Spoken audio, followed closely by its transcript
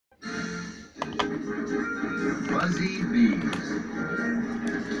Buzzy bees.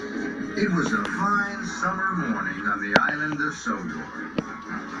 It was a fine summer morning on the island of Sodor.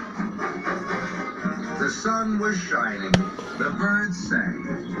 The sun was shining, the birds sang.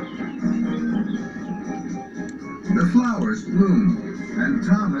 The flowers bloomed, and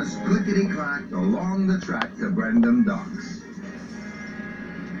Thomas clickety-clacked along the track to Brendam Docks.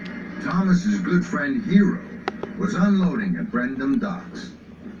 Thomas's good friend Hero was unloading at Brendam Docks.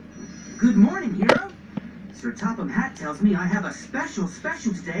 Good morning, Hero. Sir Topham Hatt tells me I have a special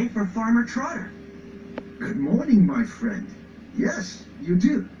today for Farmer Trotter. Good morning, my friend. Yes, you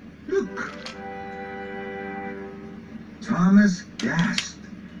do. Look. Thomas gasped.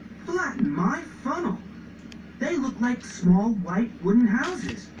 Flatten my funnel. They look like small white wooden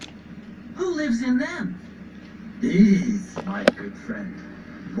houses. Who lives in them? Bees, my good friend.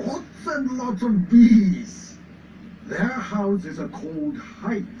 Lots and lots of bees. Their houses are called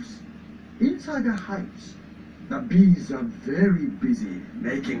hives. Inside the hives, the bees are very busy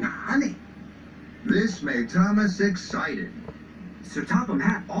making honey. This made Thomas excited. Sir Topham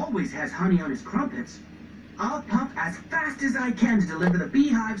Hatt always has honey on his crumpets. I'll puff as fast as I can to deliver the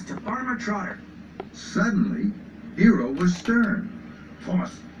beehives to Farmer Trotter. Suddenly, Hero was stern.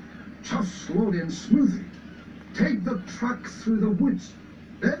 Thomas, just slowly and smoothly. Take the truck through the woods.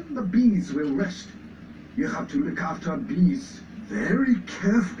 Then the bees will rest. You have to look after bees very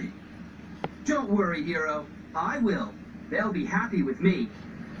carefully. Don't worry, Hero. I will. They'll be happy with me.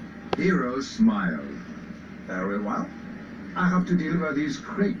 Hero smiled. Very well. I have to deliver these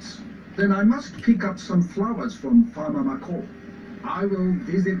crates. Then I must pick up some flowers from Farmer McCall. I will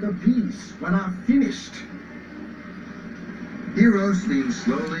visit the bees when I've finished. Hero steamed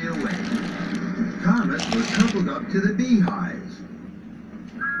slowly away. Thomas was coupled up to the beehives.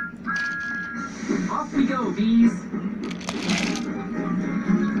 Off we go, bees.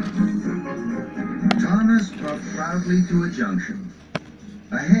 Thomas puffed proudly to a junction.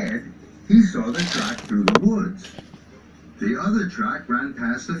 Ahead, he saw the track through the woods. The other track ran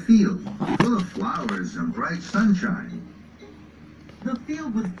past a field, full of flowers and bright sunshine. The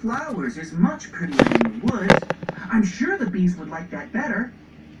field with flowers is much prettier than the woods. I'm sure the bees would like that better.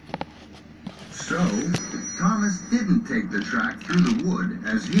 So, Thomas didn't take the track through the wood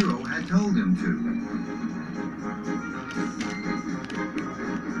as Hero had told him to.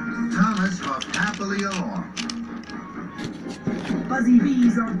 Thomas huffed happily along. Buzzy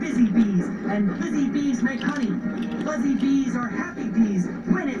bees are busy bees, and busy bees make honey. Buzzy bees are happy bees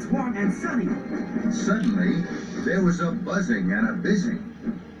when it's warm and sunny. Suddenly, there was a buzzing and a buzzing.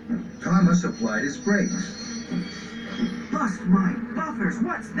 Thomas applied his brakes. Bust my buffers,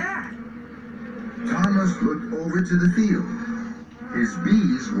 what's that? Thomas looked over to the field. His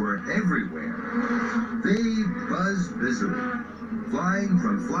bees were everywhere. They buzzed busily, flying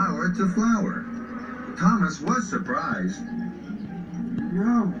from flower to flower. Thomas was surprised.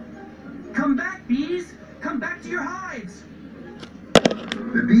 No. Come back, bees! Come back to your hives!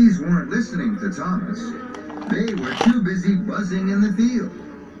 The bees weren't listening to Thomas. They were too busy buzzing in the field.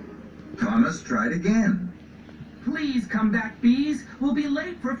 Thomas tried again. Please come back, bees. We'll be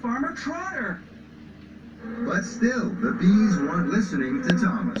late for Farmer Trotter. But still, the bees weren't listening to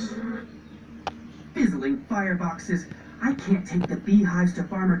Thomas. Fizzling fireboxes. I can't take the beehives to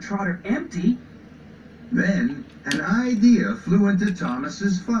Farmer Trotter empty. Then, an idea flew into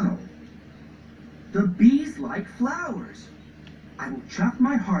Thomas's funnel. The bees like flowers. I will chuck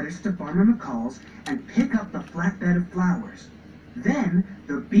my hardest to Farmer McCall's and pick up the flatbed of flowers. Then,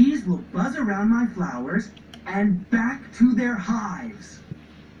 the bees will buzz around my flowers and back to their hives.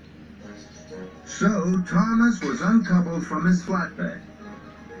 So, Thomas was uncoupled from his flatbed.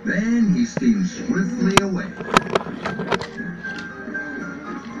 Then he steamed swiftly away.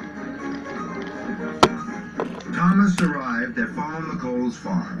 Thomas arrived at Farmer McCall's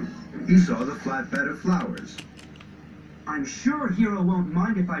farm. He saw the flatbed of flowers. I'm sure Hero won't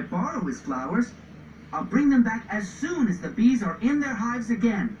mind if I borrow his flowers. I'll bring them back as soon as the bees are in their hives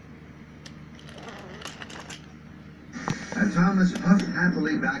again. And Thomas puffed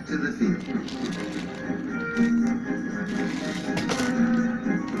happily back to the field.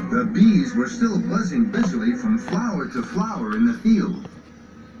 The bees were still buzzing busily from flower to flower in the field.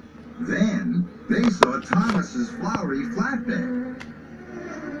 Then they saw Thomas's flowery flatbed.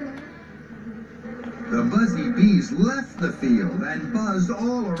 The buzzy bees left the field and buzzed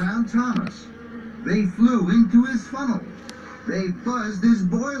all around Thomas. They flew into his funnel. They buzzed his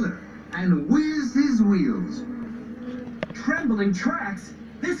boiler and whizzed his wheels. Trembling tracks!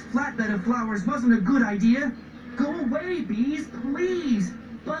 This flatbed of flowers wasn't a good idea. Go away, bees, please!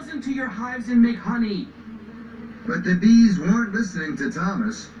 Buzz into your hives and make honey. But the bees weren't listening to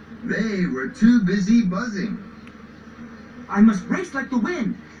Thomas. They were too busy buzzing. I must race like the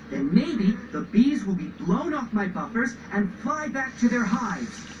wind. Then maybe the bees will be blown off my buffers and fly back to their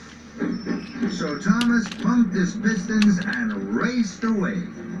hives. So Thomas pumped his pistons and raced away.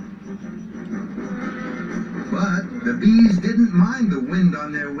 But the bees didn't mind the wind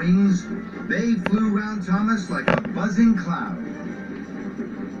on their wings. They flew round Thomas like a buzzing cloud.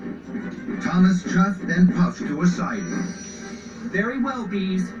 Thomas chuffed and puffed to a siding. Very well,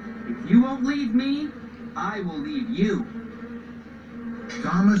 bees. If you won't leave me, I will leave you.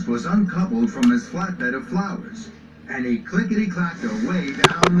 Thomas was uncoupled from his flatbed of flowers, and he clickety-clacked away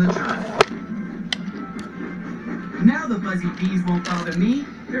down the track. Now the Buzzy bees won't bother me.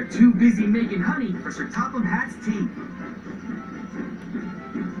 They're too busy making honey for Sir Topham Hatt's tea.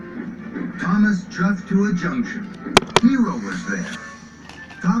 Thomas chuffed to a junction. Hero was there.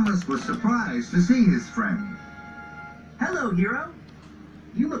 Thomas was surprised to see his friend. Hello, Hero.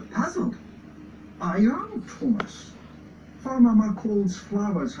 You look puzzled. I am, Thomas. Farmer McCall's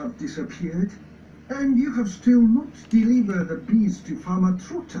flowers have disappeared, and you have still not delivered the bees to Farmer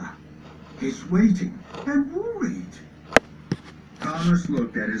Trotter. He's waiting and worried. Thomas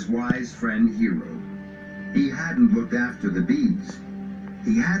looked at his wise friend Hero. He hadn't looked after the bees.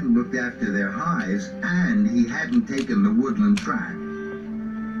 He hadn't looked after their hives, and he hadn't taken the woodland track.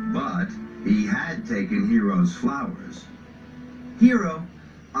 But he had taken Hero's flowers. Hero,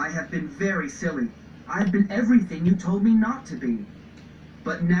 I have been very silly. I've been everything you told me not to be.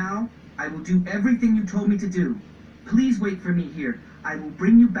 But now, I will do everything you told me to do. Please wait for me here. I will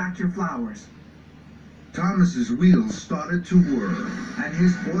bring you back your flowers. Thomas's wheels started to whir, and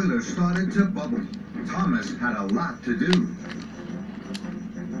his boiler started to bubble. Thomas had a lot to do.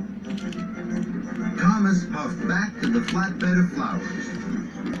 Thomas puffed back to the flatbed of flowers.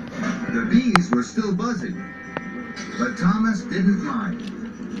 The bees were still buzzing, but Thomas didn't mind.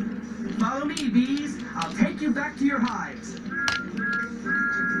 Follow me, bees. I'll take you back to your hives.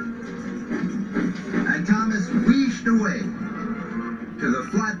 And Thomas wheeshed away to the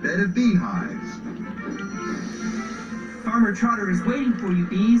flatbed of beehives. Farmer Trotter is waiting for you,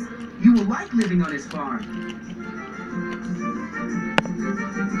 bees. You will like living on his farm.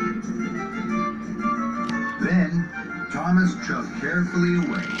 Then Thomas chuffed carefully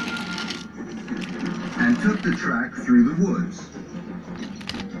away and took the track through the woods.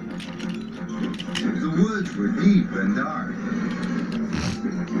 The woods were deep and dark.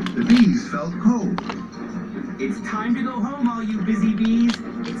 The bees felt cold. It's time to go home, all you busy bees.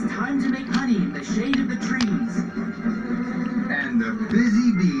 It's time to make honey in the shade of the trees. And the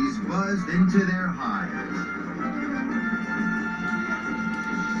busy bees buzzed into their hives.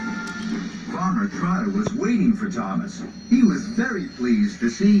 Farmer Trotter was waiting for Thomas. He was very pleased to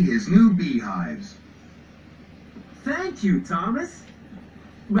see his new beehives. Thank you, Thomas.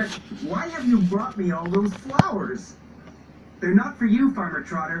 But why have you brought me all those flowers? They're not for you, Farmer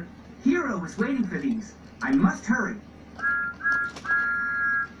Trotter. Hero is waiting for these. I must hurry.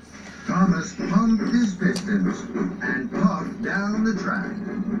 Thomas pumped his pistons and puffed down the track.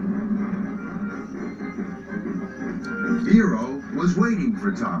 Hero was waiting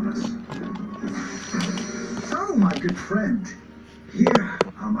for Thomas. So, my good friend, here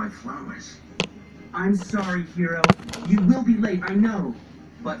are my flowers. I'm sorry, Hero. You will be late, I know.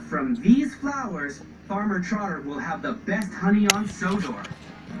 But from these flowers, Farmer Trotter will have the best honey on Sodor.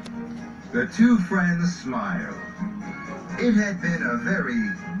 The two friends smiled. It had been a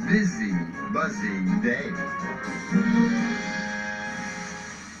very busy, buzzy day.